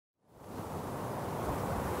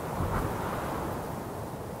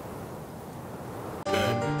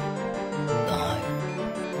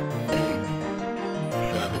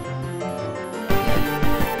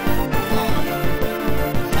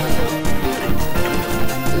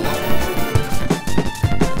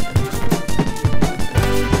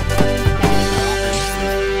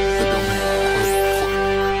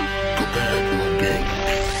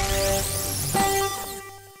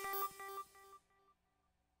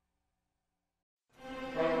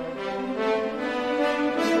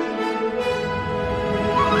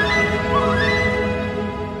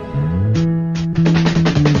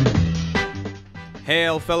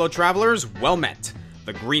fellow travelers, well met.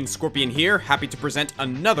 The Green Scorpion here, happy to present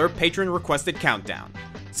another patron-requested countdown.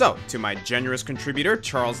 So, to my generous contributor,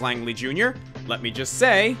 Charles Langley Jr., let me just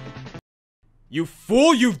say... You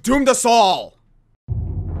fool, you've doomed us all!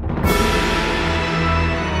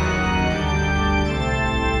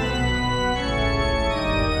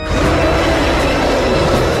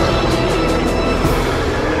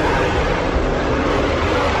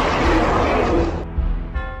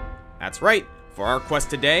 That's right, for our quest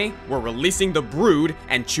today, we're releasing the Brood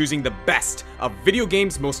and choosing the best of video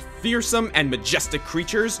games' most fearsome and majestic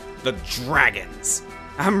creatures, the dragons.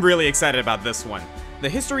 I'm really excited about this one. The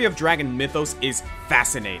history of dragon mythos is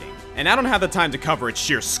fascinating, and I don't have the time to cover its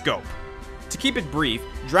sheer scope. To keep it brief,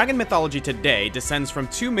 dragon mythology today descends from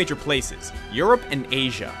two major places, Europe and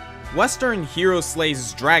Asia. Western hero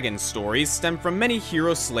slays dragon stories stem from many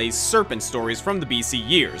hero slays serpent stories from the BC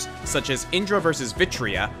years, such as Indra vs.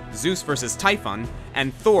 Vitria, Zeus vs. Typhon,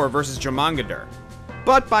 and Thor vs. Jormungandr.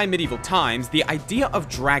 But by medieval times, the idea of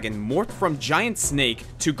dragon morphed from giant snake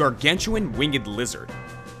to gargantuan winged lizard.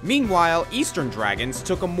 Meanwhile, Eastern dragons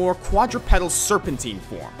took a more quadrupedal serpentine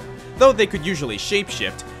form, though they could usually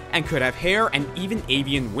shapeshift and could have hair and even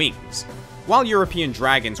avian wings. While European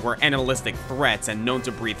dragons were animalistic threats and known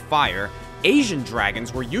to breathe fire, Asian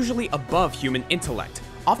dragons were usually above human intellect,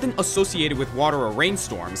 often associated with water or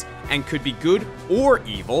rainstorms, and could be good or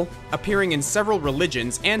evil, appearing in several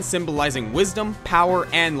religions and symbolizing wisdom, power,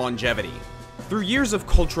 and longevity. Through years of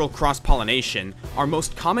cultural cross-pollination, our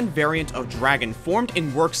most common variant of dragon formed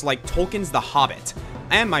in works like Tolkien's The Hobbit,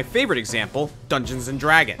 and my favorite example, Dungeons &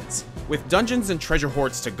 Dragons. With dungeons and treasure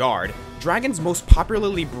hoards to guard, dragons most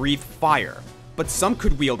popularly breathe fire, but some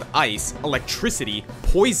could wield ice, electricity,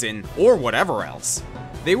 poison, or whatever else.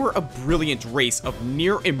 They were a brilliant race of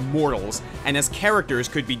near immortals, and as characters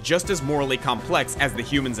could be just as morally complex as the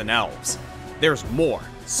humans and elves. There's more,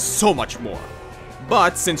 so much more.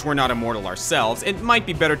 But since we're not immortal ourselves, it might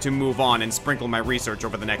be better to move on and sprinkle my research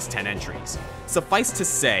over the next 10 entries. Suffice to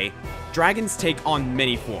say, dragons take on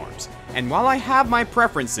many forms, and while I have my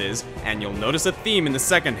preferences, and you'll notice a theme in the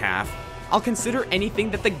second half, I'll consider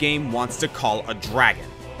anything that the game wants to call a dragon.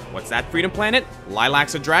 What's that, Freedom Planet?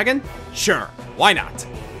 Lilac's a dragon? Sure, why not?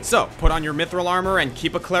 So, put on your mithril armor and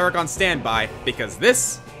keep a cleric on standby, because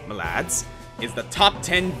this, my lads, is the top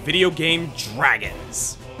 10 video game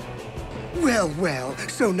dragons. Well,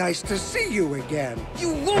 so nice to see you again.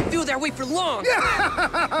 You won't feel that way for long!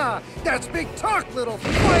 That's big talk, little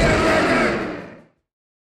firecracker!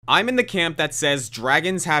 I'm in the camp that says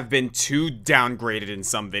dragons have been too downgraded in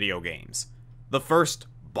some video games. The first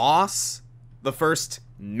boss? The first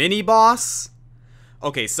mini-boss?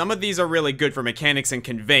 Okay, some of these are really good for mechanics and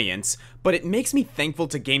conveyance, but it makes me thankful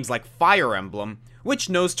to games like Fire Emblem, which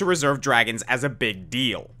knows to reserve dragons as a big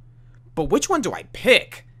deal. But which one do I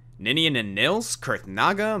pick? Ninian and Nils? Kurth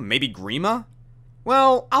Naga? Maybe Grima?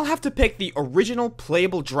 Well, I'll have to pick the original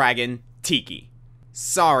playable dragon, Tiki.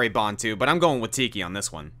 Sorry, Bantu, but I'm going with Tiki on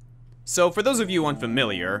this one. So, for those of you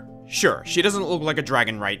unfamiliar, sure, she doesn't look like a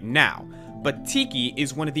dragon right now, but Tiki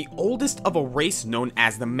is one of the oldest of a race known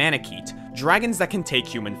as the Manakete, dragons that can take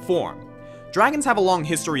human form. Dragons have a long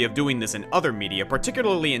history of doing this in other media,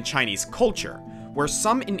 particularly in Chinese culture, where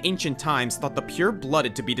some in ancient times thought the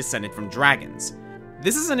pure-blooded to be descended from dragons.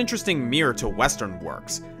 This is an interesting mirror to Western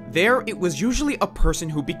works. There, it was usually a person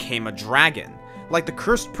who became a dragon, like the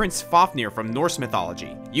cursed Prince Fafnir from Norse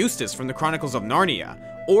mythology, Eustace from the Chronicles of Narnia,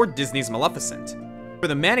 or Disney's Maleficent. For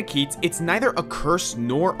the Manaketes, it's neither a curse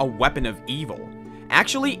nor a weapon of evil.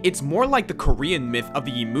 Actually, it's more like the Korean myth of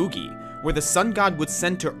the Imugi, where the sun god would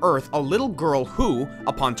send to Earth a little girl who,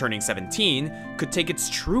 upon turning 17, could take its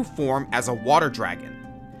true form as a water dragon.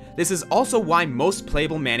 This is also why most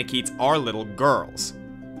playable Manaketes are little girls.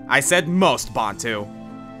 I said most, Bantu.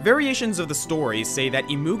 Variations of the story say that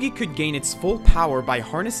Imugi could gain its full power by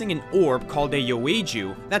harnessing an orb called a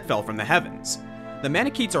Yoeju that fell from the heavens. The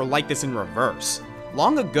Manaketes are like this in reverse.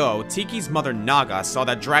 Long ago, Tiki's mother Naga saw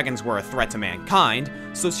that dragons were a threat to mankind,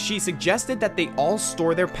 so she suggested that they all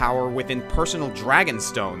store their power within personal dragon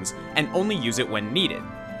stones and only use it when needed.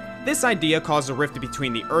 This idea caused a rift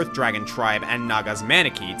between the Earth Dragon tribe and Naga's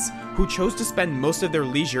Manaketes, who chose to spend most of their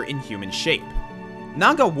leisure in human shape.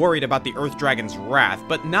 Naga worried about the Earth Dragon's wrath,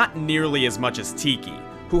 but not nearly as much as Tiki,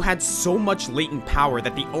 who had so much latent power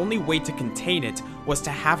that the only way to contain it was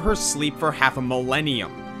to have her sleep for half a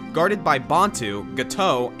millennium, guarded by Bantu,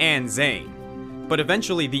 Gateau, and Zane. But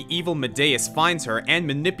eventually the evil Medeus finds her and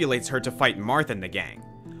manipulates her to fight Marth and the gang.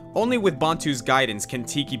 Only with Bantu's guidance can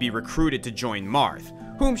Tiki be recruited to join Marth,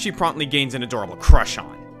 whom she promptly gains an adorable crush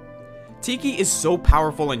on. Tiki is so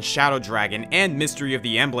powerful in Shadow Dragon and Mystery of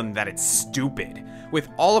the Emblem that it's stupid. with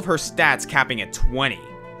all of her stats capping at 20.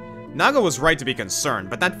 Naga was right to be concerned,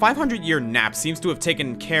 but that 500-year nap seems to have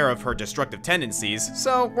taken care of her destructive tendencies,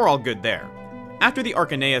 so we're all good there. After the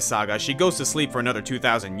Arcanea saga, she goes to sleep for another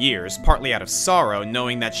 2,000 years, partly out of sorrow,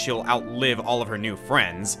 knowing that she'll outlive all of her new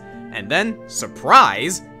friends. And then,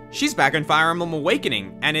 surprise, she's back in Fire Emblem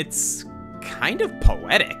Awakening, and it's kind of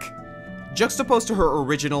poetic. Juxtaposed to her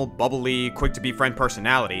original, bubbly, quick-to-befriend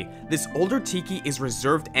personality, this older Tiki is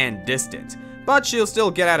reserved and distant, but she'll still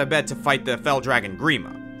get out of bed to fight the Fell Dragon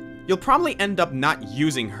Grima. You'll probably end up not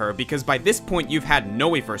using her because by this point you've had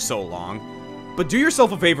Noe for so long, but do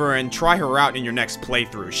yourself a favor and try her out in your next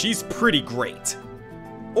playthrough, she's pretty great.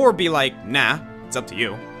 Or be like, nah, it's up to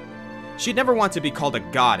you. She'd never want to be called a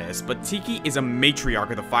goddess, but Tiki is a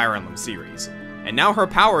matriarch of the Fire Emblem series, and now her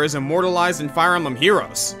power is immortalized in Fire Emblem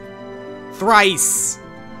Heroes. Thrice!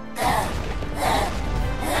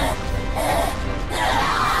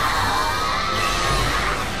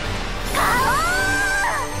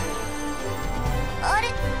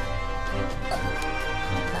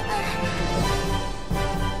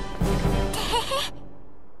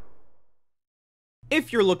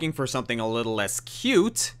 If you're looking for something a little less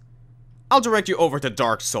cute, I'll direct you over to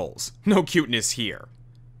Dark Souls. No cuteness here.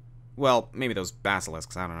 Well, maybe those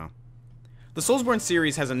basilisks, I don't know. The Soulsborne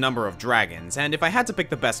series has a number of dragons, and if I had to pick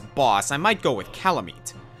the best boss, I might go with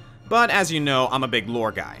Calamite. But as you know, I'm a big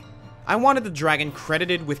lore guy. I wanted the dragon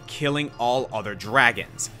credited with killing all other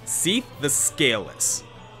dragons, Seath the Scaleless.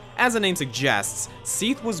 As the name suggests,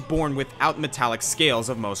 Seath was born without metallic scales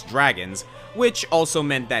of most dragons, which also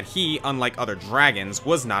meant that he, unlike other dragons,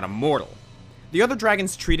 was not immortal. The other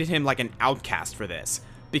dragons treated him like an outcast for this,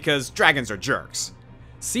 because dragons are jerks.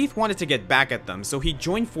 Seath wanted to get back at them, so he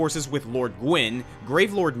joined forces with Lord Gwyn,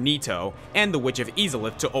 Gravelord Nito, and the Witch of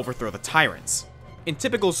Izalith to overthrow the tyrants. In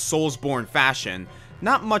typical Soulsborne fashion,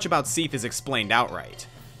 not much about Seath is explained outright.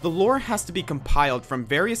 The lore has to be compiled from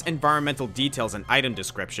various environmental details and item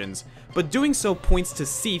descriptions, but doing so points to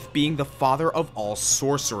Seath being the father of all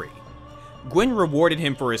sorcery. Gwyn rewarded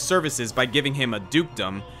him for his services by giving him a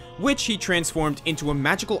dukedom, which he transformed into a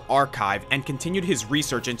magical archive and continued his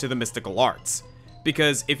research into the mystical arts.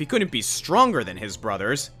 Because if he couldn't be stronger than his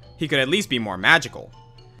brothers, he could at least be more magical.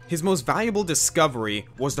 His most valuable discovery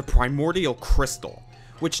was the primordial crystal,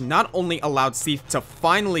 which not only allowed Seath to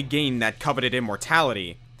finally gain that coveted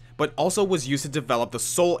immortality, but also was used to develop the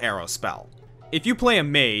Soul Arrow spell. If you play a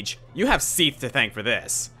mage, you have Seath to thank for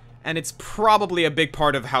this, and it's probably a big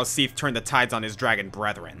part of how Seath turned the tides on his dragon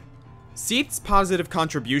brethren. Seath's positive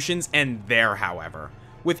contributions end there, however.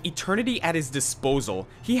 With eternity at his disposal,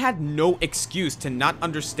 he had no excuse to not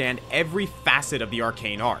understand every facet of the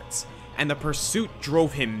arcane arts, and the pursuit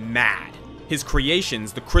drove him mad. His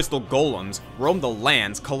creations, the crystal golems, roamed the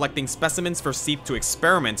lands collecting specimens for Seath to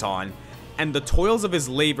experiment on, and the toils of his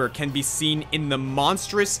labor can be seen in the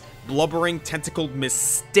monstrous, blubbering, tentacled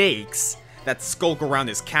mistakes that skulk around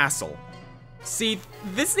his castle. Seath,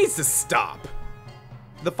 this needs to stop.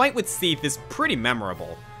 The fight with Seath is pretty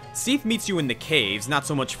memorable. Seath meets you in the caves, not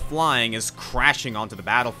so much flying as crashing onto the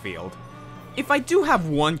battlefield. If I do have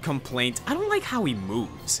one complaint, I don't like how he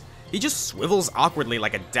moves. He just swivels awkwardly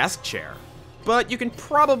like a desk chair. But you can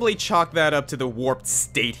probably chalk that up to the warped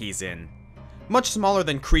state he's in. Much smaller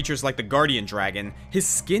than creatures like the Guardian Dragon, his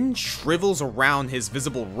skin shrivels around his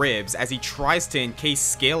visible ribs as he tries to encase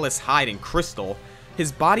scaleless hide in crystal,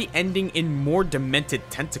 his body ending in more demented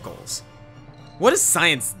tentacles. What has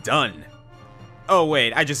science done? Oh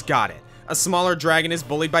wait, I just got it. A smaller dragon is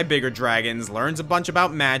bullied by bigger dragons, learns a bunch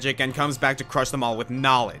about magic, and comes back to crush them all with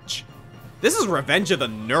knowledge. This is Revenge of the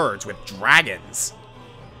Nerds with dragons.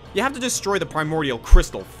 You have to destroy the primordial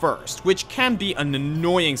crystal first, which can be an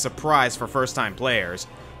annoying surprise for first-time players,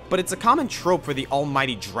 but it's a common trope for the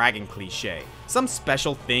almighty dragon cliché, some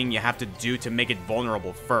special thing you have to do to make it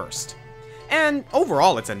vulnerable first. And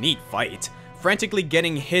overall, it's a neat fight, frantically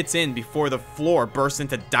getting hits in before the floor bursts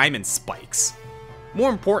into diamond spikes. More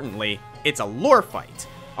importantly, it's a lore fight,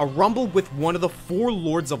 a rumble with one of the 4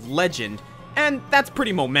 Lords of Legend, and that's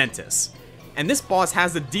pretty momentous. And this boss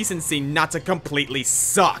has the decency not to completely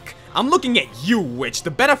suck. I'm looking at you, Witch.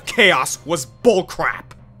 The bed of chaos was bullcrap.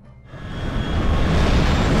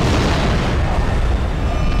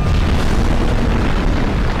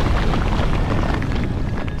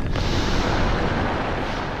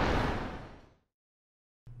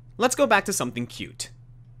 Let's go back to something cute.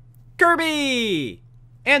 Kirby!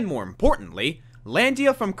 And more importantly,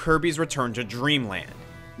 Landia from Kirby's Return to Dreamland.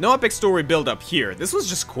 No epic story build up here, this was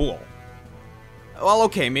just cool. Well,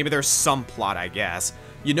 okay, maybe there's some plot, I guess.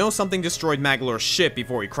 You know something destroyed Maglor's ship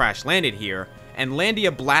before he crash landed here, and Landia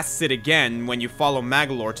blasts it again when you follow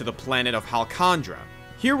Magolor to the planet of Halcandra.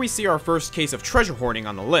 Here we see our first case of treasure hoarding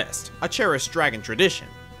on the list, a cherished dragon tradition.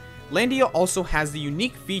 Landia also has the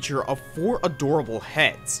unique feature of 4 adorable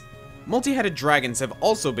heads. Multi-headed dragons have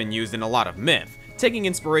also been used in a lot of myth, taking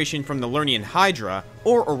inspiration from the Lernian Hydra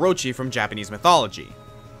or Orochi from Japanese mythology.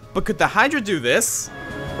 But could the Hydra do this?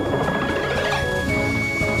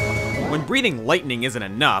 When breathing lightning isn't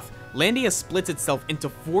enough, Landia splits itself into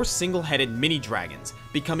 4 single-headed mini-dragons,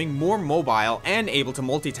 becoming more mobile and able to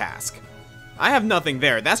multitask. I have nothing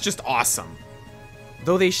there, that's just awesome.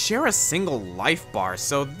 Though they share a single life bar,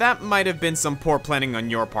 so that might have been some poor planning on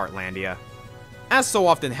your part, Landia. As so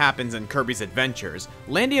often happens in Kirby's adventures,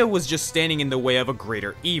 Landia was just standing in the way of a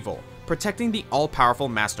greater evil, protecting the all-powerful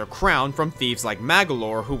Master Crown from thieves like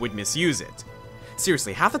Magolor who would misuse it.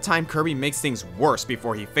 Seriously, half the time Kirby makes things worse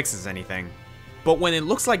before he fixes anything. But when it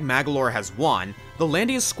looks like Magolor has won, the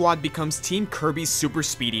Landia squad becomes Team Kirby's super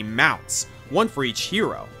speedy mounts, one for each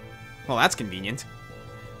hero. Well, that's convenient.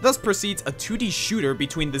 Thus proceeds a 2D shooter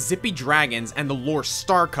between the Zippy Dragons and the Lore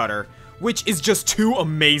Starcutter, which is just too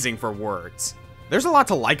amazing for words. There's a lot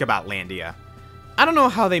to like about Landia. I don't know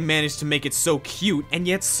how they managed to make it so cute and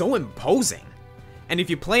yet so imposing. And if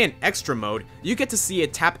you play in Extra Mode, you get to see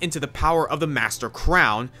it tap into the power of the Master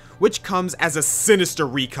Crown, which comes as a sinister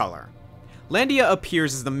recolor. Landia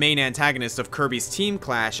appears as the main antagonist of Kirby's Team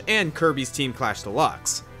Clash and Kirby's Team Clash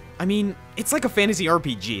Deluxe. I mean, it's like a fantasy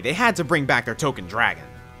RPG, they had to bring back their token dragon.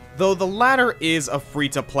 Though the latter is a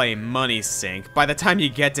free-to-play money sink, by the time you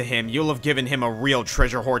get to him, you'll have given him a real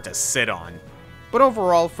treasure hoard to sit on. But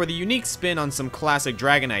overall, for the unique spin on some classic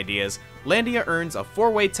dragon ideas, Landia earns a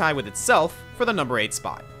 4-way tie with itself for the number 8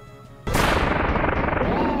 spot.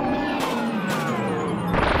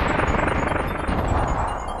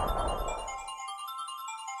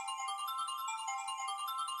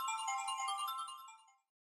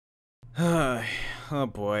 Oh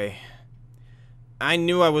boy. I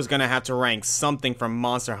knew I was gonna have to rank something from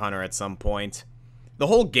Monster Hunter at some point. The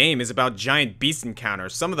whole game is about giant beast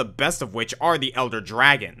encounters, some of the best of which are the Elder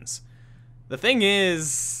Dragons. The thing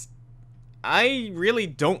is, I really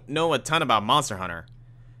don't know a ton about Monster Hunter.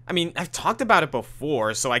 I mean, I've talked about it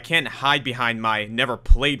before, so I can't hide behind my never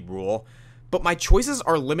played rule, but my choices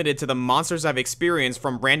are limited to the monsters I've experienced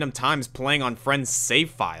from random times playing on friends'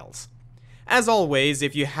 save files. As always,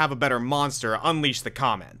 if you have a better monster, unleash the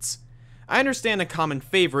comments. I understand a common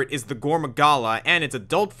favorite is the Gore Magala and its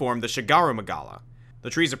adult form, the Shigaru Magala. The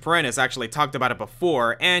Tree's Apprentice actually talked about it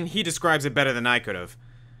before, and he describes it better than I could've.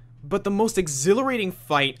 But the most exhilarating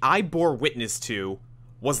fight I bore witness to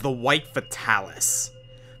was the White Fatalis.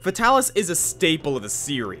 Fatalis is a staple of the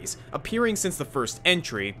series, appearing since the first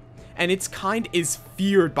entry, and its kind is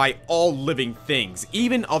feared by all living things,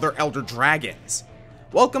 even other Elder Dragons.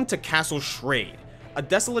 Welcome to Castle Shrade, a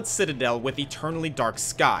desolate citadel with eternally dark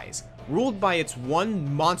skies, ruled by its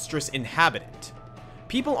one monstrous inhabitant.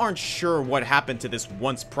 People aren't sure what happened to this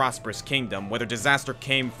once prosperous kingdom, whether disaster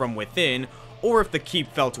came from within, or if the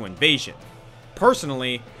keep fell to invasion.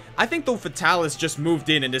 Personally, I think the Fatalis just moved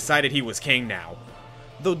in and decided he was king now.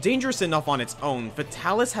 Though dangerous enough on its own,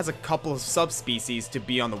 Fatalis has a couple of subspecies to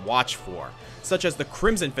be on the watch for, such as the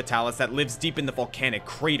Crimson Fatalis that lives deep in the volcanic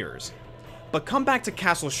craters. But come back to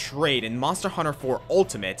Castle Shrade in Monster Hunter 4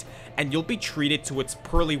 Ultimate, and you'll be treated to its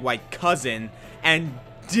pearly white cousin, and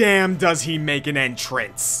damn does he make an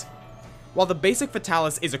entrance! While the basic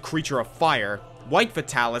Fatalis is a creature of fire, White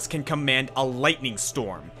Fatalis can command a lightning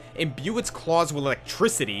storm, imbue its claws with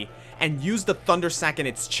electricity, and use the thunder sac in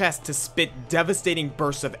its chest to spit devastating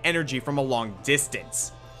bursts of energy from a long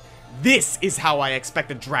distance. This is how I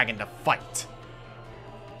expect a dragon to fight.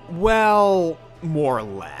 Well, more or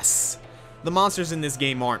less. The monsters in this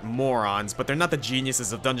game aren't morons, but they're not the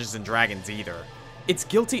geniuses of Dungeons & Dragons either. It's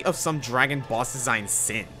guilty of some dragon boss design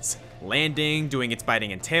sins, landing, doing its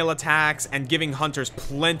biting and tail attacks, and giving hunters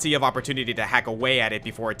plenty of opportunity to hack away at it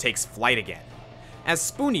before it takes flight again. As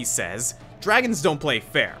Spoonie says, dragons don't play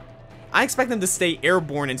fair. I expect them to stay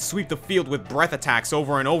airborne and sweep the field with breath attacks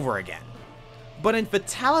over and over again. But in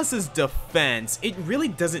Fatalis' defense, it really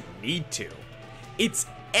doesn't need to. It's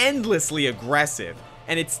endlessly aggressive,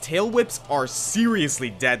 and its tail whips are seriously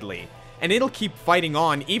deadly, and it'll keep fighting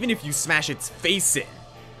on even if you smash its face in.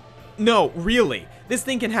 No, really, this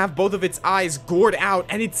thing can have both of its eyes gored out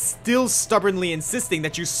and it's still stubbornly insisting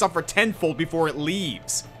that you suffer tenfold before it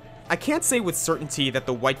leaves. I can't say with certainty that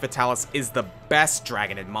the White Fatalis is the best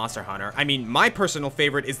dragon in Monster Hunter. I mean, my personal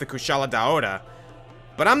favorite is the Kushala Daoda,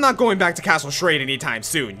 but I'm not going back to Castle Shrade anytime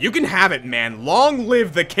soon. You can have it, man. Long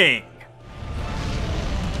live the king!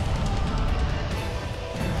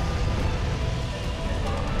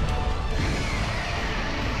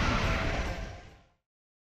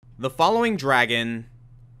 The following dragon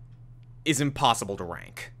is impossible to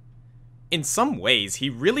rank. In some ways, he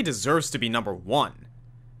really deserves to be number 1.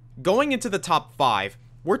 Going into the top 5,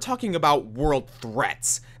 we're talking about world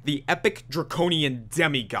threats, the epic draconian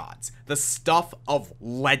demigods, the stuff of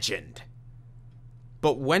legend.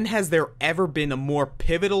 But when has there ever been a more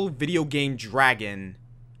pivotal video game dragon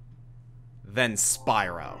than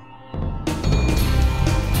Spyro?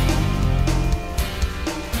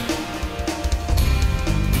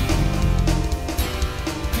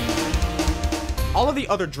 All of the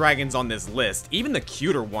other dragons on this list, even the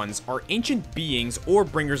cuter ones, are ancient beings or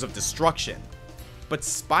bringers of destruction. But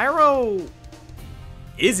Spyro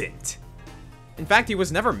isn't. In fact, he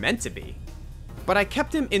was never meant to be. But I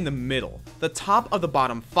kept him in the middle, the top of the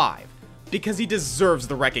bottom 5, because he deserves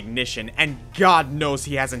the recognition, and God knows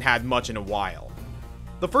he hasn't had much in a while.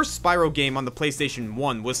 The first Spyro game on the PlayStation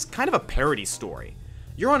 1 was kind of a parody story.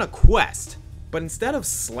 You're on a quest, but instead of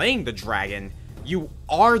slaying the dragon, you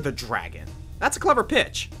are the dragon. That's a clever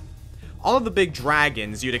pitch. All of the big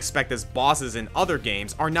dragons you'd expect as bosses in other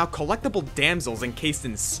games are now collectible damsels encased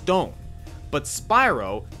in stone. But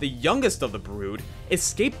Spyro, the youngest of the brood,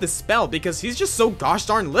 escaped the spell because he's just so gosh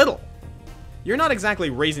darn little. You're not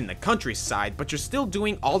exactly raising the countryside, but you're still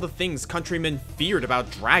doing all the things countrymen feared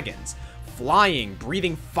about dragons. Flying,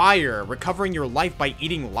 breathing fire, recovering your life by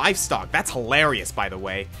eating livestock. That's hilarious, by the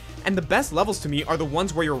way. And the best levels to me are the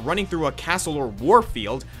ones where you're running through a castle or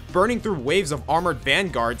warfield, burning through waves of armored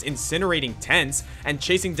vanguards, incinerating tents, and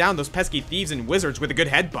chasing down those pesky thieves and wizards with a good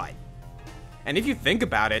headbutt. And if you think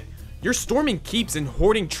about it, you're storming keeps and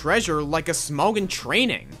hoarding treasure like a Smaug in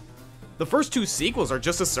training. The first 2 sequels are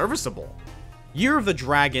just as serviceable. Year of the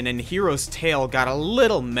Dragon and Hero's Tale got a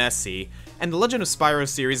little messy, and the Legend of Spyro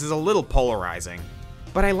series is a little polarizing.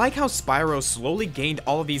 But I like how Spyro slowly gained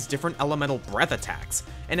all of these different elemental breath attacks,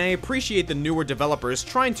 and I appreciate the newer developers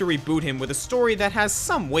trying to reboot him with a story that has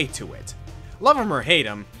some weight to it. Love him or hate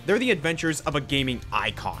him, they're the adventures of a gaming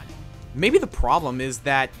icon. Maybe the problem is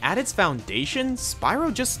that, at its foundation,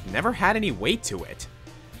 Spyro just never had any weight to it.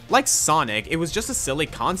 Like Sonic, it was just a silly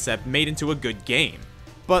concept made into a good game.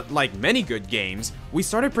 But like many good games, we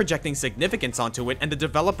started projecting significance onto it and the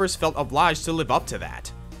developers felt obliged to live up to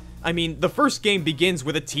that. I mean, the first game begins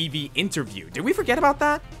with a TV interview. Did we forget about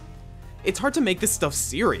that? It's hard to make this stuff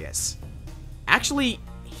serious. Actually,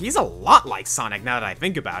 he's a lot like Sonic now that I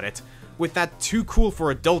think about it, with that too cool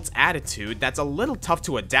for adults attitude that's a little tough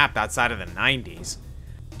to adapt outside of the 90s.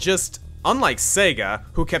 Just, unlike Sega,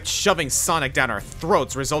 who kept shoving Sonic down our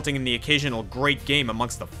throats resulting in the occasional great game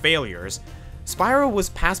amongst the failures, Spyro was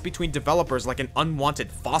passed between developers like an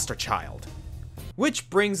unwanted foster child. Which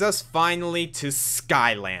brings us finally to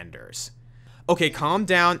Skylanders. Okay, calm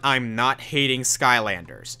down, I'm not hating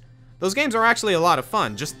Skylanders. Those games are actually a lot of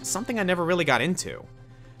fun, just something I never really got into.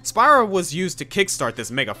 Spyro was used to kickstart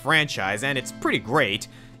this mega franchise, and it's pretty great,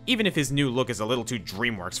 even if his new look is a little too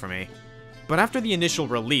DreamWorks for me. But after the initial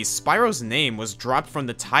release, Spyro's name was dropped from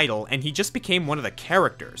the title, and he just became one of the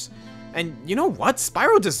characters. And you know what?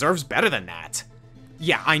 Spyro deserves better than that.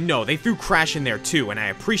 Yeah, I know, they threw Crash in there too, and I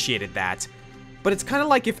appreciated that. But it's kinda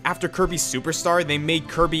like if after Kirby Superstar, they made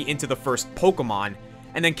Kirby into the first Pokemon,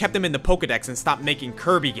 and then kept him in the Pokédex and stopped making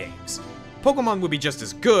Kirby games. Pokemon would be just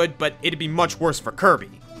as good, but it'd be much worse for Kirby.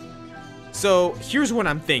 So, here's what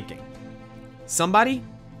I'm thinking. Somebody,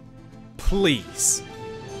 please,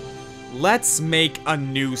 let's make a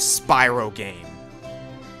new Spyro game.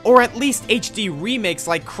 Or at least HD remakes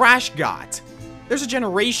like Crash got. There's a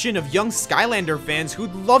generation of young Skylander fans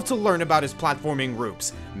who'd love to learn about his platforming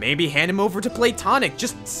roots. Maybe hand him over to Playtonic.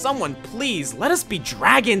 Just someone, please, let us be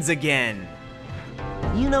dragons again.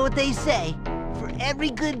 You know what they say, for every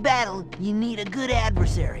good battle, you need a good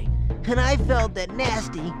adversary. And I felt that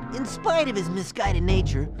Nasty, in spite of his misguided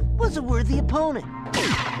nature, was a worthy opponent.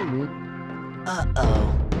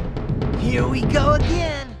 Uh-oh. Here we go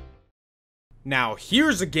again! Now,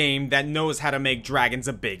 here's a game that knows how to make dragons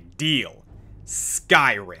a big deal.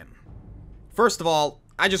 Skyrim. First of all,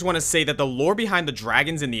 I just want to say that the lore behind the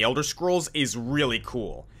dragons in the Elder Scrolls is really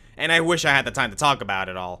cool, and I wish I had the time to talk about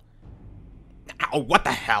it all. Ow, what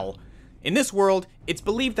the hell? In this world, it's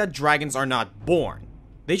believed that dragons are not born.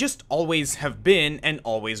 They just always have been and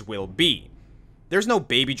always will be. There's no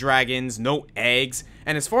baby dragons, no eggs,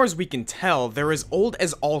 and as far as we can tell, they're as old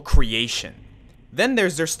as all creation. Then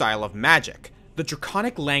there's their style of magic. The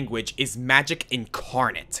draconic language is magic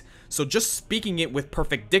incarnate, so just speaking it with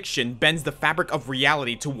perfect diction bends the fabric of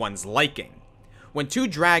reality to one's liking. When two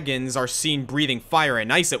dragons are seen breathing fire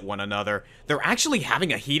and ice at one another, they're actually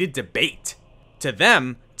having a heated debate. To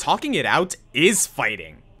them, talking it out is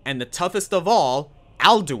fighting. And the toughest of all,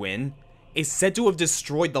 Alduin, is said to have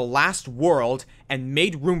destroyed the last world and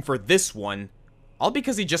made room for this one, all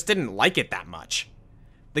because he just didn't like it that much.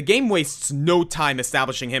 The game wastes no time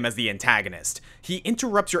establishing him as the antagonist. He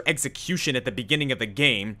interrupts your execution at the beginning of the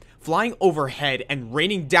game, flying overhead and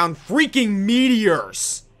raining down freaking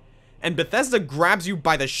meteors! And Bethesda grabs you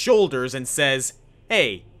by the shoulders and says,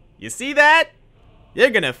 "Hey, you see that? You're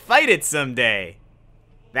gonna fight it someday."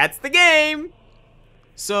 That's the game!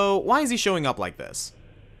 So, why is he showing up like this?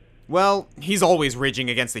 Well, he's always raging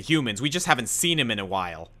against the humans, we just haven't seen him in a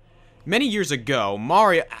while. Many years ago,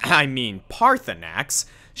 Parthenax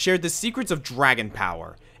shared the secrets of dragon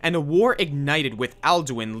power, and a war ignited with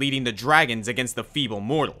Alduin leading the dragons against the feeble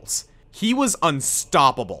mortals. He was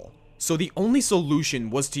unstoppable, so the only solution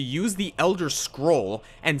was to use the Elder Scroll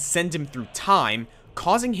and send him through time,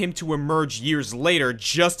 causing him to emerge years later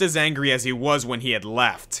just as angry as he was when he had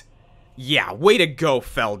left. Yeah, way to go,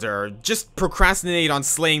 Felder. Just procrastinate on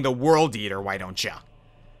slaying the World Eater, why don't ya?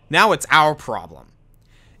 Now it's our problem.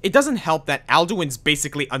 It doesn't help that Alduin's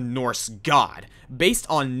basically a Norse god, based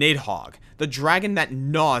on Nidhogg, the dragon that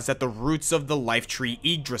gnaws at the roots of the life tree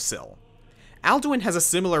Yggdrasil. Alduin has a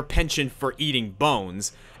similar penchant for eating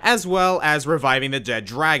bones, as well as reviving the dead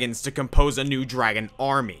dragons to compose a new dragon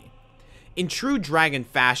army. In true dragon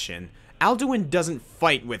fashion, Alduin doesn't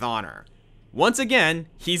fight with honor. Once again,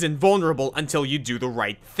 he's invulnerable until you do the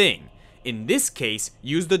right thing. In this case,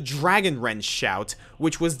 use the Dragon Rend shout,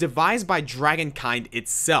 which was devised by Dragonkind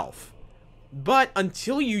itself. But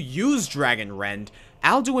until you use Dragon Rend,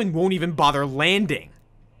 Alduin won't even bother landing.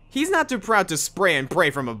 He's not too proud to spray and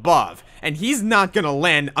pray from above, and he's not gonna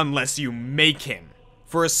land unless you make him.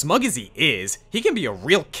 For as smug as he is, he can be a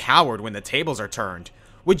real coward when the tables are turned,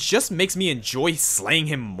 which just makes me enjoy slaying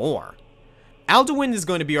him more. Alduin is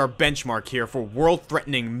going to be our benchmark here for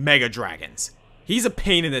world-threatening mega dragons. He's a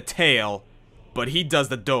pain in the tail, but he does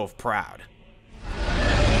the dove proud.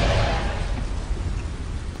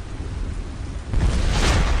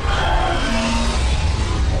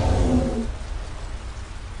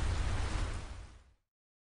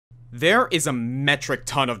 There is a metric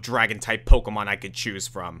ton of dragon-type Pokemon I could choose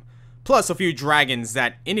from, plus a few dragons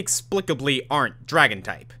that inexplicably aren't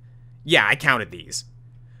dragon-type. Yeah, I counted these.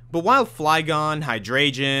 But while Flygon,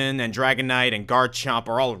 Hydreigon, and Dragonite, and Garchomp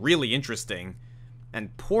are all really interesting,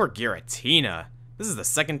 and poor Giratina, this is the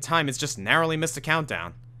second time it's just narrowly missed a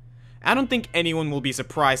countdown. I don't think anyone will be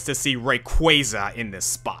surprised to see Rayquaza in this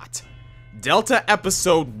spot. Delta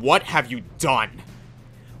episode, what have you done?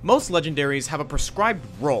 Most legendaries have a prescribed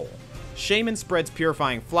role. Shaman spreads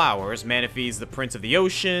purifying flowers, Manaphy's the prince of the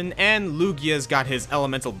ocean, and Lugia's got his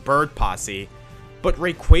elemental bird posse, but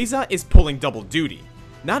Rayquaza is pulling double duty.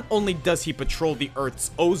 Not only does he patrol the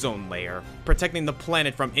Earth's ozone layer, protecting the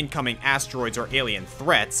planet from incoming asteroids or alien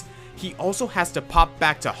threats, he also has to pop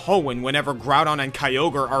back to Hoenn whenever Groudon and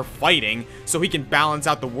Kyogre are fighting, so he can balance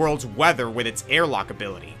out the world's weather with its airlock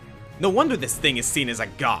ability. No wonder this thing is seen as a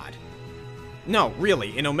god. No,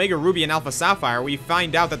 really, in Omega Ruby and Alpha Sapphire, we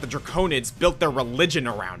find out that the Draconids built their religion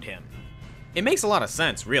around him. It makes a lot of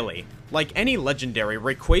sense, really. Like any legendary,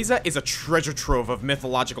 Rayquaza is a treasure trove of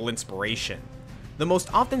mythological inspiration. The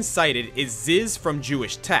most often cited is Ziz from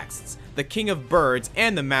Jewish texts, the king of birds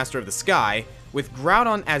and the master of the sky, with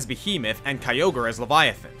Groudon as Behemoth and Kyogre as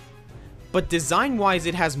Leviathan. But design-wise,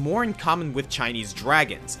 it has more in common with Chinese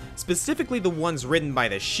dragons, specifically the ones ridden by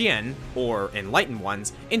the Xian, or Enlightened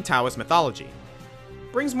ones, in Taoist mythology.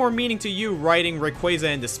 Brings more meaning to you riding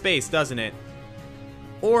Rayquaza into space, doesn't it?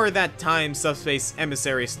 Or that time Subspace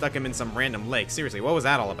Emissary stuck him in some random lake. Seriously, what was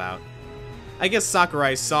that all about? I guess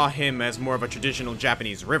Sakurai saw him as more of a traditional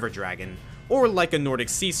Japanese river dragon, or like a Nordic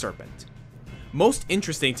sea serpent. Most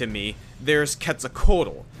interesting to me, there's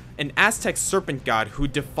Quetzalcoatl, an Aztec serpent god who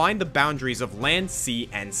defined the boundaries of land, sea,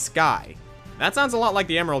 and sky. That sounds a lot like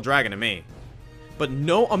the Emerald Dragon to me. But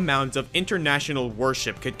no amount of international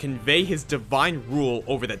worship could convey his divine rule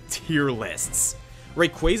over the tier lists.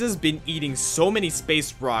 Rayquaza's been eating so many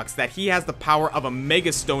space rocks that he has the power of a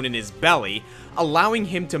Mega Stone in his belly, allowing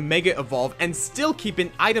him to Mega Evolve and still keep an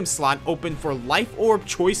item slot open for Life Orb,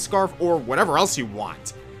 Choice Scarf, or whatever else you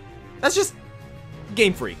want. That's just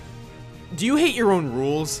Game Freak. Do you hate your own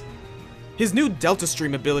rules? His new Delta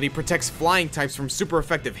Stream ability protects flying types from super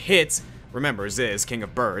effective hits, remember Ziz, king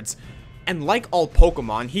of birds, and like all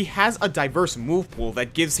Pokemon, he has a diverse move pool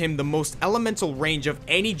that gives him the most elemental range of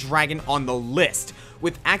any dragon on the list,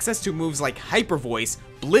 with access to moves like Hyper Voice,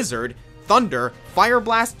 Blizzard, Thunder, Fire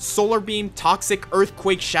Blast, Solar Beam, Toxic,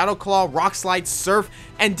 Earthquake, Shadow Claw, Rock Slide, Surf,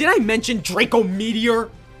 and did I mention Draco Meteor?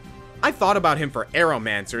 I thought about him for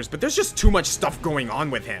Aeromancers, but there's just too much stuff going on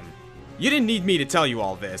with him. You didn't need me to tell you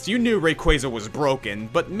all this. You knew Rayquaza was broken,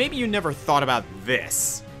 but maybe you never thought about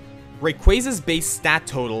this. Rayquaza's base stat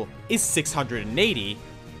total is 680,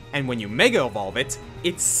 and when you Mega Evolve it,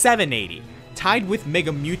 it's 780, tied with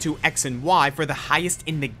Mega Mewtwo X and Y for the highest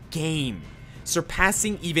in the game,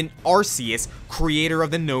 surpassing even Arceus, creator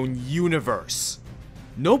of the known universe.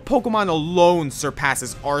 No Pokemon alone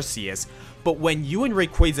surpasses Arceus, but when you and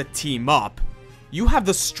Rayquaza team up, you have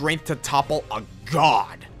the strength to topple a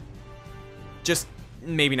god. Just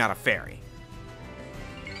maybe not a fairy.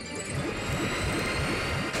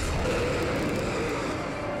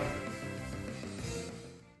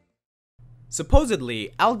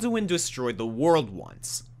 Supposedly, Alduin destroyed the world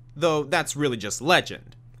once, though that's really just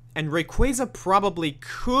legend, and Rayquaza probably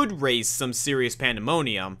could raise some serious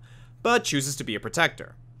pandemonium, but chooses to be a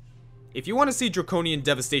protector. If you want to see draconian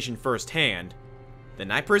devastation firsthand,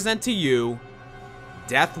 then I present to you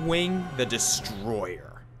Deathwing the Destroyer.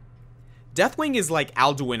 Deathwing is like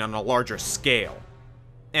Alduin on a larger scale,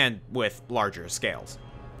 and with larger scales.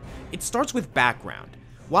 It starts with background.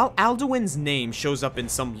 While Alduin's name shows up in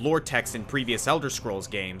some lore text in previous Elder Scrolls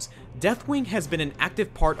games, Deathwing has been an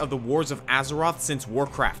active part of the Wars of Azeroth since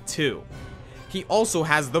Warcraft 2. He also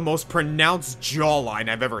has the most pronounced jawline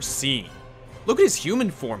I've ever seen. Look at his human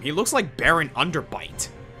form, he looks like Baron Underbite.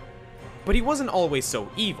 But he wasn't always so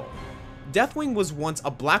evil. Deathwing was once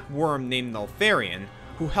a black worm named Neltharion,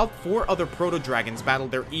 who helped 4 other proto-dragons battle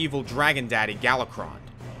their evil dragon daddy Galakrond.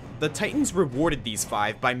 The Titans rewarded these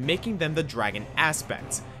 5 by making them the dragon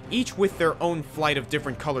aspects, each with their own flight of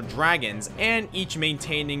different colored dragons and each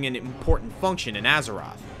maintaining an important function in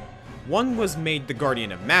Azeroth. One was made the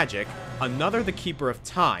Guardian of Magic, another the Keeper of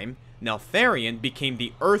Time. Neltharion became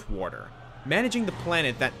the Earth Warder, managing the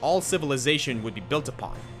planet that all civilization would be built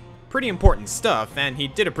upon. Pretty important stuff, and he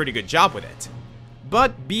did a pretty good job with it.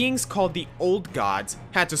 But beings called the Old Gods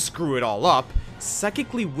had to screw it all up,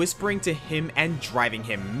 psychically whispering to him and driving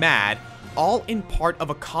him mad, all in part of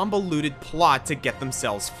a convoluted plot to get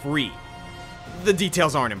themselves free. The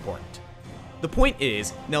details aren't important. The point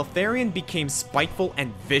is, Neltharion became spiteful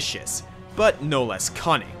and vicious, but no less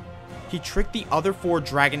cunning. He tricked the other 4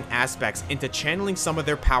 dragon aspects into channeling some of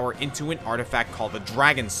their power into an artifact called the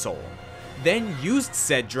Dragon Soul, then used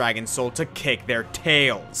said Dragon Soul to kick their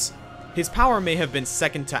tails. His power may have been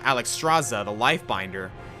second to Alexstrasza, the Lifebinder,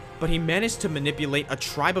 but he managed to manipulate a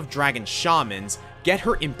tribe of dragon shamans, get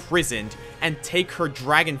her imprisoned, and take her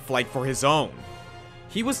dragon flight for his own.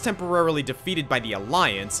 He was temporarily defeated by the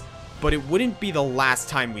Alliance, but it wouldn't be the last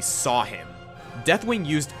time we saw him. Deathwing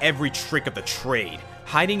used every trick of the trade,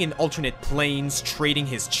 hiding in alternate planes, trading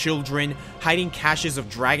his children, hiding caches of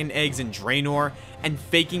dragon eggs in Draenor, and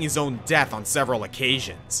faking his own death on several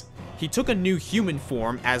occasions. He took a new human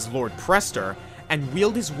form as Lord Prester, and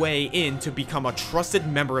wheeled his way in to become a trusted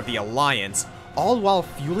member of the Alliance, all while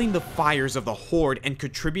fueling the fires of the Horde and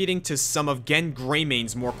contributing to some of Gen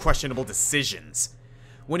Greymane's more questionable decisions.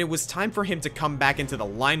 When it was time for him to come back into the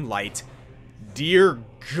limelight, dear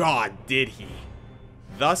God did he.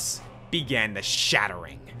 Thus began the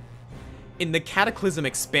Shattering. In the Cataclysm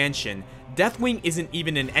expansion, Deathwing isn't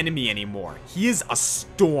even an enemy anymore, he is a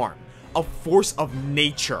storm, a force of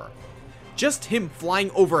nature. Just him flying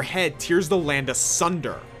overhead tears the land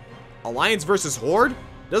asunder. Alliance versus Horde?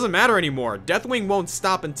 Doesn't matter anymore. Deathwing won't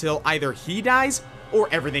stop until either he dies or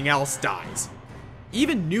everything else dies.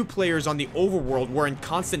 Even new players on the overworld were in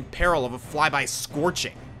constant peril of a flyby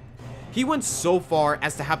scorching. He went so far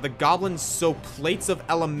as to have the goblins sew plates of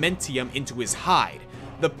elementium into his hide.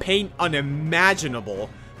 The pain unimaginable,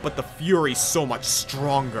 but the fury so much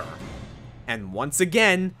stronger. And once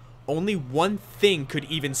again, only one thing could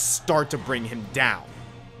even start to bring him down: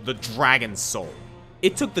 the Dragon Soul.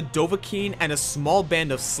 It took the Dovahkiin and a small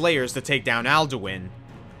band of Slayers to take down Alduin,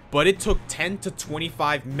 but it took 10 to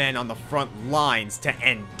 25 men on the front lines to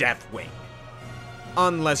end Deathwing.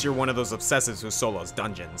 Unless you're one of those obsessives who solos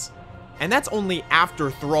dungeons. And that's only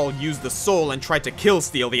after Thrall used the soul and tried to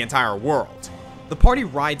kill-steal the entire world. The party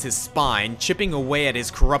rides his spine, chipping away at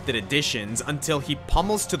his corrupted additions until he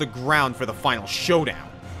pummels to the ground for the final showdown.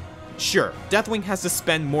 Sure, Deathwing has to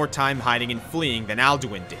spend more time hiding and fleeing than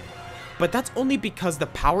Alduin did, but that's only because the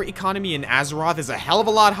power economy in Azeroth is a hell of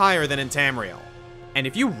a lot higher than in Tamriel. And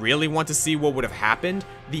if you really want to see what would have happened,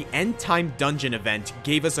 the End Time Dungeon event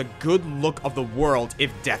gave us a good look of the world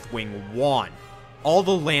if Deathwing won. All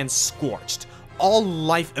the land scorched, all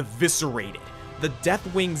life eviscerated, the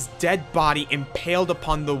Deathwing's dead body impaled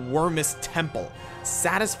upon the Wormus Temple,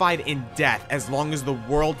 satisfied in death as long as the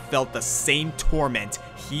world felt the same torment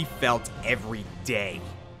he felt every day.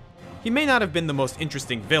 He may not have been the most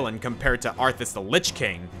interesting villain compared to Arthas the Lich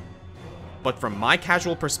King, but from my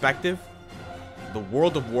casual perspective, the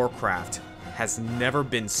World of Warcraft has never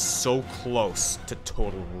been so close to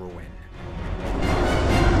total ruin.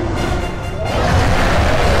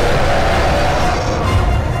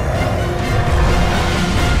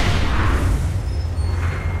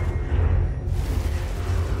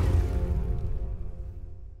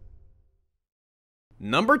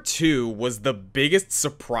 Number 2 was the biggest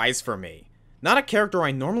surprise for me. Not a character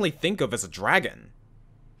I normally think of as a dragon.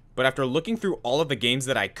 But after looking through all of the games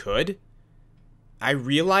that I could, I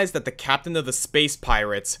realized that the captain of the space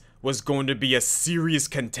pirates was going to be a serious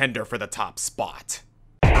contender for the top spot.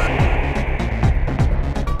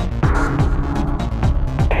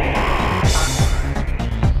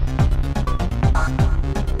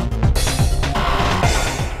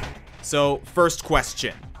 So, first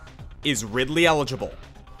question. Is Ridley eligible?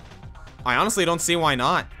 I honestly don't see why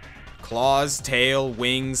not. Claws, tail,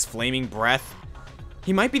 wings, flaming breath.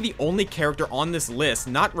 He might be the only character on this list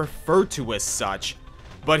not referred to as such,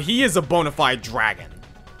 but he is a bona fide dragon.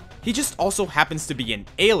 He just also happens to be an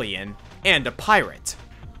alien and a pirate.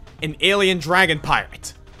 An alien dragon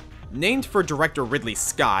pirate. Named for director Ridley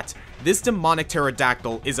Scott, this demonic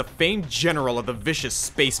pterodactyl is a famed general of the vicious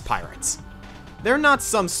space pirates. They're not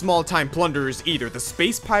some small-time plunderers either. The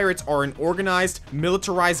space pirates are an organized,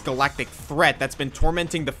 militarized galactic threat that's been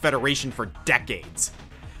tormenting the Federation for decades.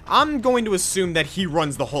 I'm going to assume that he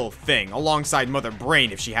runs the whole thing, alongside Mother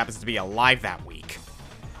Brain if she happens to be alive that week.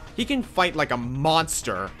 He can fight like a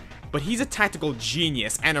monster, but he's a tactical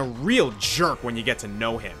genius and a real jerk when you get to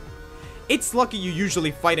know him. It's lucky you usually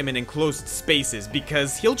fight him in enclosed spaces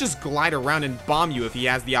because he'll just glide around and bomb you if he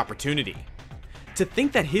has the opportunity. To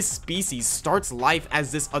think that his species starts life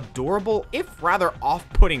as this adorable, if rather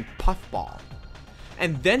off-putting puffball.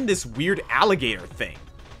 And then this weird alligator thing.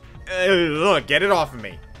 Look, get it off of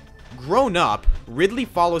me. Grown up, Ridley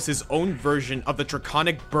follows his own version of the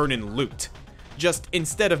draconic burn and loot. Just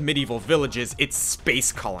instead of medieval villages, it's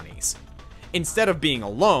space colonies. Instead of being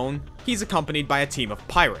alone, he's accompanied by a team of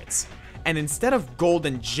pirates. And instead of gold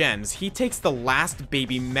and gems, he takes the last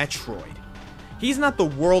baby Metroid. He's not the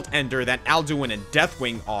world ender that Alduin and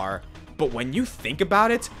Deathwing are, but when you think about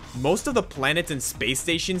it, most of the planets and space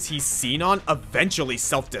stations he's seen on eventually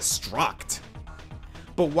self-destruct.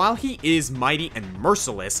 But while he is mighty and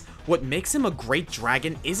merciless, what makes him a great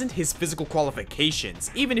dragon isn't his physical qualifications,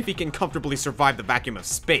 even if he can comfortably survive the vacuum of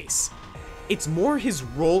space. It's more his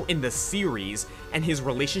role in the series and his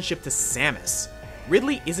relationship to Samus.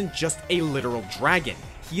 Ridley isn't just a literal dragon,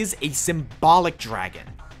 he is a symbolic dragon.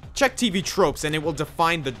 Check TV tropes and it will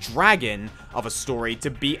define the dragon of a story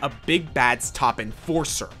to be a big bad's top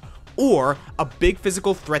enforcer, or a big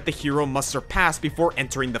physical threat the hero must surpass before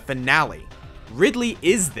entering the finale. Ridley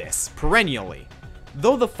is this, perennially.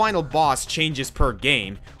 Though the final boss changes per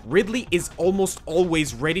game, Ridley is almost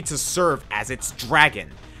always ready to serve as its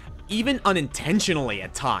dragon, even unintentionally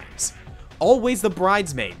at times. Always the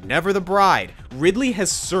bridesmaid, never the bride, Ridley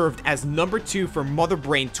has served as number 2 for Mother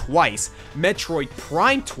Brain twice, Metroid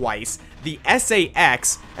Prime twice, the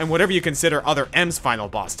SAX, and whatever you consider other M's final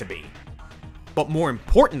boss to be. But more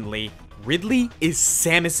importantly, Ridley is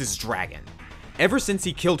Samus's dragon. Ever since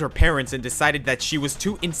he killed her parents and decided that she was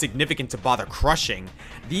too insignificant to bother crushing,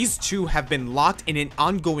 these two have been locked in an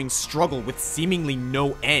ongoing struggle with seemingly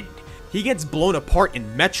no end. He gets blown apart in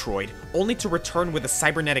Metroid, only to return with a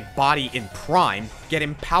cybernetic body in Prime, get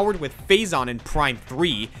empowered with Phazon in Prime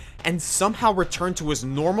 3, and somehow return to his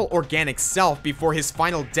normal organic self before his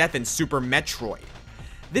final death in Super Metroid.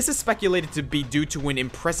 This is speculated to be due to an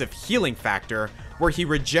impressive healing factor, where he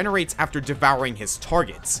regenerates after devouring his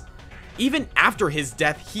targets. Even after his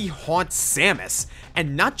death, he haunts Samus,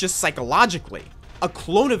 and not just psychologically. A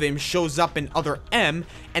clone of him shows up in Other M,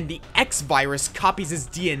 and the X virus copies his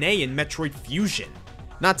DNA in Metroid Fusion.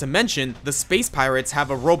 Not to mention, the space pirates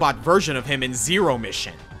have a robot version of him in Zero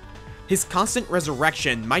Mission. His constant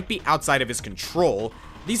resurrection might be outside of his control,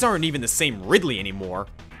 these aren't even the same Ridley anymore,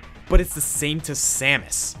 but it's the same to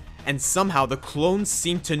Samus, and somehow the clones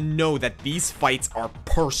seem to know that these fights are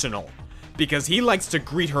personal, because he likes to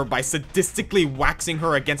greet her by sadistically waxing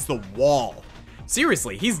her against the wall.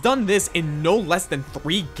 Seriously, he's done this in no less than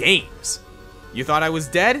 3 games. You thought I was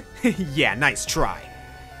dead? Yeah, nice try.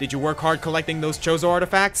 Did you work hard collecting those Chozo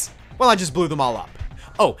artifacts? Well, I just blew them all up.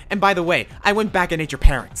 Oh, and by the way, I went back and ate your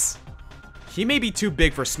parents. He may be too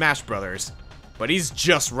big for Smash Brothers, but he's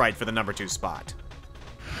just right for the number 2 spot.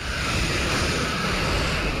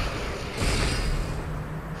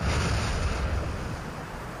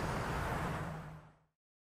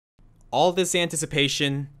 All this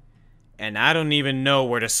anticipation, and I don't even know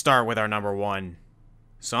where to start with our number 1.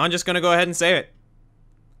 So I'm just gonna go ahead and say it.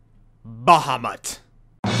 Bahamut.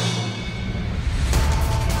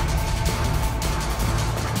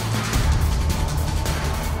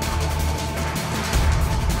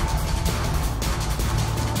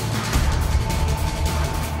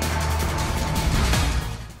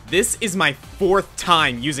 This is my 4th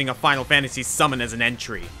time using a Final Fantasy summon as an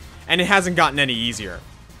entry, and it hasn't gotten any easier.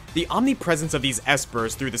 The omnipresence of these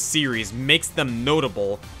espers through the series makes them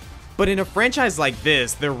notable, but in a franchise like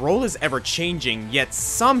this, their role is ever-changing, yet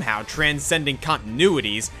somehow transcending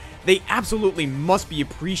continuities. They absolutely must be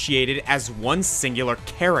appreciated as one singular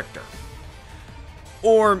character.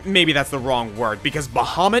 Or maybe that's the wrong word, because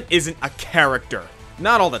Bahamut isn't a character.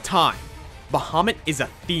 Not all the time. Bahamut is a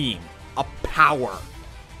theme, a power.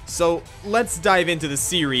 So let's dive into the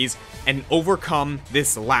series and overcome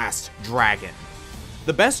this last dragon.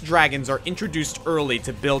 The best dragons are introduced early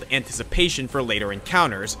to build anticipation for later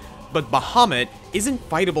encounters, but Bahamut isn't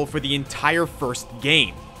fightable for the entire first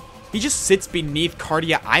game. He just sits beneath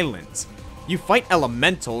Cardia Islands. You fight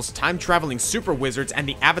elementals, time-traveling super wizards, and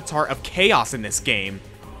the Avatar of Chaos in this game.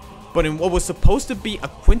 But in what was supposed to be a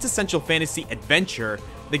quintessential fantasy adventure,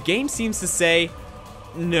 the game seems to say,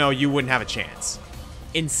 no, you wouldn't have a chance.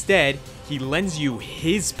 Instead, he lends you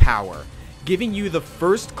his power, giving you the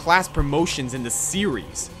first class promotions in the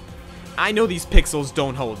series. I know these pixels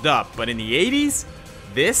don't hold up, but in the 80s,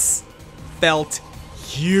 this felt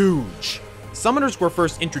huge. Summoners were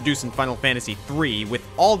first introduced in Final Fantasy III with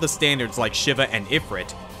all the standards like Shiva and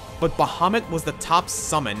Ifrit, but Bahamut was the top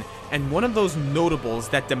summon and one of those notables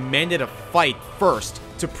that demanded a fight first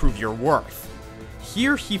to prove your worth.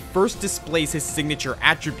 Here he first displays his signature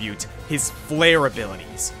attribute, his flare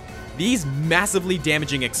abilities. These massively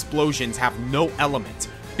damaging explosions have no element,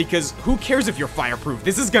 because who cares if you're fireproof,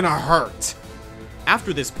 this is gonna hurt!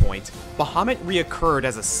 After this point, Bahamut reoccurred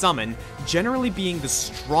as a summon, generally being the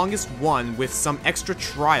strongest one with some extra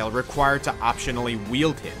trial required to optionally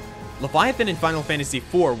wield him. Leviathan in Final Fantasy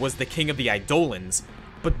IV was the king of the Eidolons,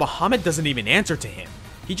 but Bahamut doesn't even answer to him.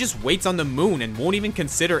 He just waits on the moon and won't even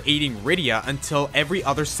consider aiding Rydia until every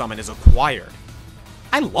other summon is acquired.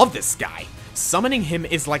 I love this guy. Summoning him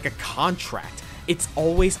is like a contract. It's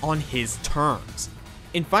always on his terms.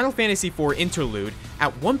 In Final Fantasy IV Interlude,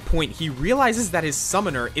 at one point he realizes that his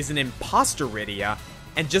summoner is an imposter Rydia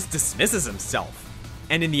and just dismisses himself.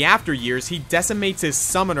 And in the after years, he decimates his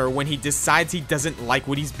summoner when he decides he doesn't like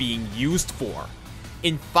what he's being used for.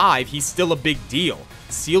 In 5, he's still a big deal,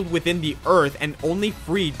 sealed within the earth and only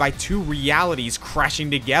freed by 2 realities crashing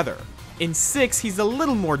together. In 6, he's a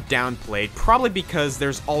little more downplayed, probably because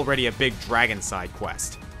there's already a big dragon side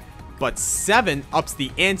quest. But 7 ups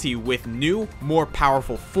the ante with new, more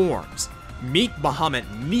powerful forms. Meet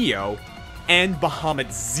Bahamut Neo and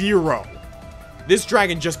Bahamut Zero. This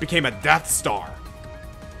dragon just became a Death Star.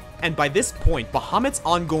 And by this point, Bahamut's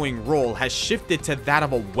ongoing role has shifted to that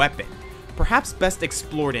of a weapon, perhaps best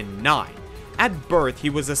explored in 9. At birth,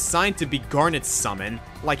 he was assigned to be Garnet's summon,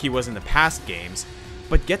 like he was in the past games,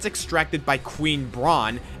 but gets extracted by Queen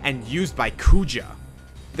Braun and used by Kuja.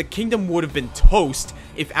 The kingdom would have been toast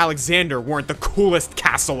if Alexander weren't the coolest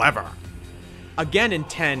castle ever. Again in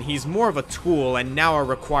 10, he's more of a tool and now a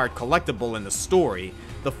required collectible in the story.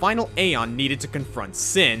 The final Aeon needed to confront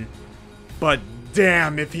Sin, but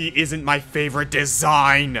damn if he isn't my favorite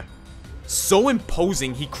design! So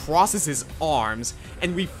imposing, he crosses his arms,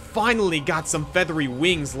 and we finally got some feathery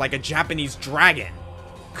wings like a Japanese dragon.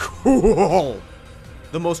 Cool!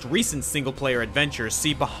 The most recent single-player adventures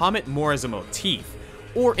see Bahamut more as a motif,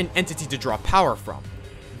 or an entity to draw power from.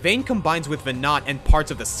 Vayne combines with Venat and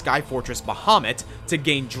parts of the Sky Fortress Bahamut to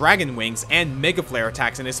gain dragon wings and Mega Flare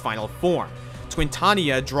attacks in his final form.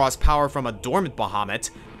 Twintania draws power from a dormant Bahamut,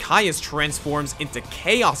 Caius transforms into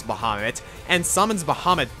Chaos Bahamut, and summons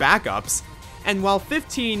Bahamut backups, and while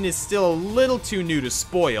 15 is still a little too new to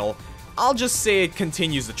spoil, I'll just say it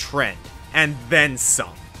continues the trend, and then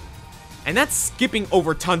some. And that's skipping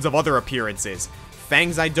over tons of other appearances.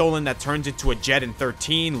 Fang's Eidolon that turns into a jet in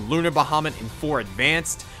 13, Lunar Bahamut in 4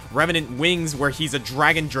 Advanced, Revenant Wings where he's a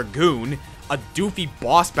Dragon Dragoon, a doofy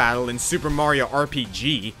boss battle in Super Mario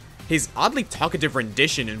RPG, his oddly talkative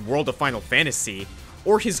rendition in World of Final Fantasy,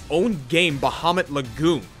 or his own game Bahamut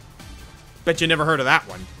Lagoon. Bet you never heard of that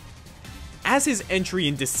one. As his entry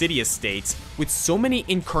into Dissidia states, with so many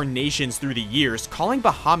incarnations through the years, calling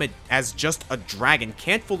Bahamut as just a dragon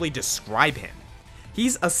can't fully describe him.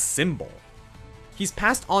 He's a symbol. He's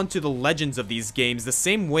passed on to the legends of these games the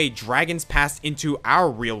same way dragons passed into our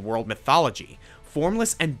real-world mythology,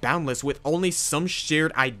 formless and boundless with only some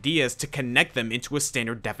shared ideas to connect them into a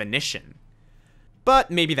standard definition. But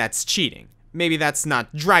maybe that's cheating. Maybe that's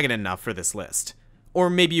not dragon enough for this list. Or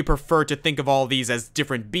maybe you prefer to think of all these as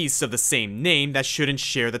different beasts of the same name that shouldn't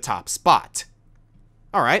share the top spot.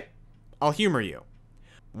 Alright, I'll humor you.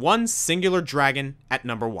 One singular dragon at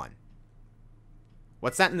number 1.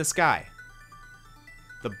 What's that in the sky?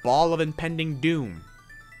 The ball of impending doom.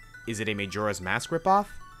 Is it a Majora's Mask ripoff?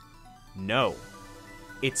 No.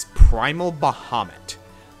 It's Primal Bahamut,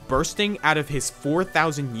 bursting out of his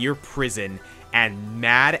 4,000-year prison and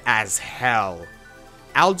mad as hell.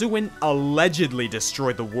 Alduin allegedly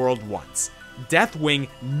destroyed the world once. Deathwing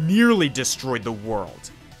nearly destroyed the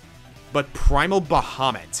world. But Primal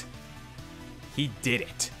Bahamut, he did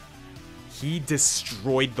it. He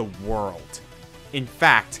destroyed the world. In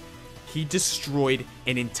fact, he destroyed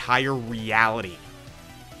an entire reality.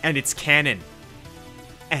 And it's canon.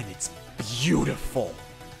 And it's beautiful.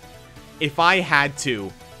 If I had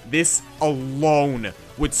to, this alone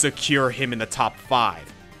would secure him in the top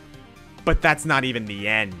 5. But that's not even the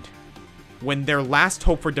end. When their last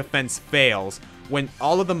hope for defense fails, when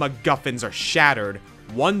all of the MacGuffins are shattered,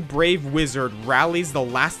 one brave wizard rallies the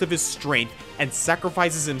last of his strength and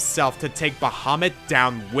sacrifices himself to take Bahamut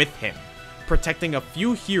down with him, protecting a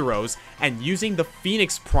few heroes and using the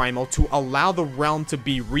Phoenix Primal to allow the realm to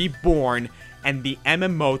be reborn and the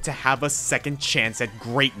MMO to have a second chance at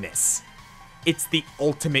greatness. It's the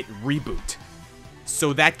ultimate reboot.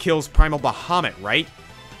 So that kills Primal Bahamut, right?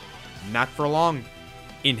 Not for long.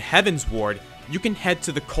 In Heaven's Ward, you can head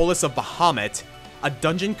to the Colossus of Bahamut, a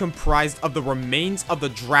dungeon comprised of the remains of the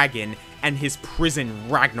dragon and his prison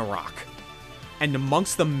Ragnarok. And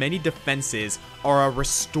amongst the many defenses are a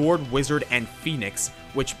restored wizard and phoenix,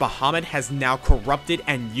 which Bahamut has now corrupted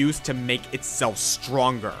and used to make itself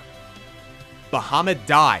stronger. Bahamut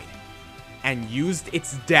died, and used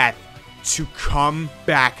its death to come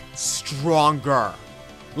back stronger.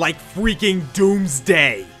 Like freaking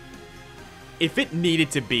Doomsday! If it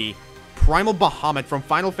needed to be, Primal Bahamut from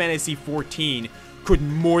Final Fantasy XIV could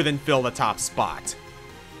more than fill the top spot.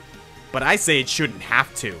 But I say it shouldn't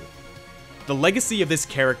have to. The legacy of this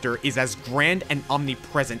character is as grand and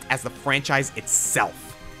omnipresent as the franchise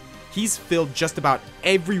itself. He's filled just about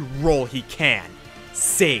every role he can.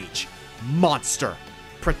 Sage, monster,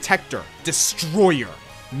 protector, destroyer,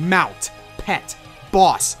 mount, pet,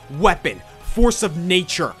 boss, weapon, force of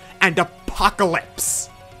nature, and apocalypse.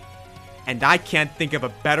 And I can't think of a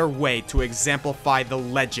better way to exemplify the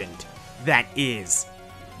legend that is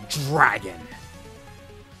Dragon.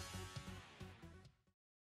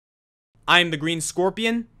 I'm the Green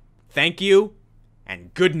Scorpion. Thank you,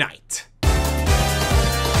 and good night.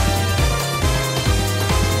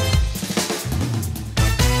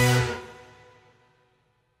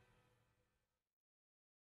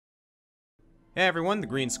 Hey everyone, the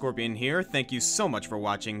Green Scorpion here. Thank you so much for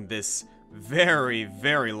watching this very,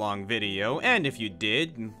 very long video, and if you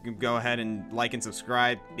did, go ahead and like and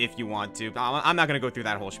subscribe if you want to. I'm not gonna go through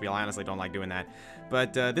that whole spiel, I honestly don't like doing that.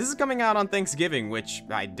 But this is coming out on Thanksgiving, which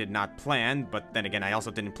I did not plan, but then again, I also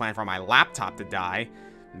didn't plan for my laptop to die.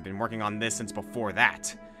 I've been working on this since before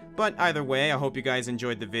that. But either way, I hope you guys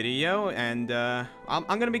enjoyed the video, and I'm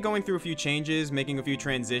going to be going through a few changes, making a few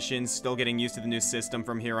transitions, still getting used to the new system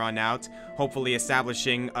from here on out, hopefully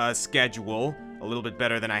establishing a schedule a little bit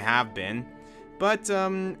better than I have been. But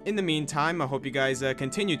in the meantime, I hope you guys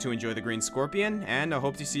continue to enjoy the Green Scorpion, and I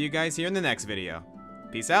hope to see you guys here in the next video.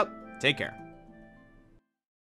 Peace out, take care.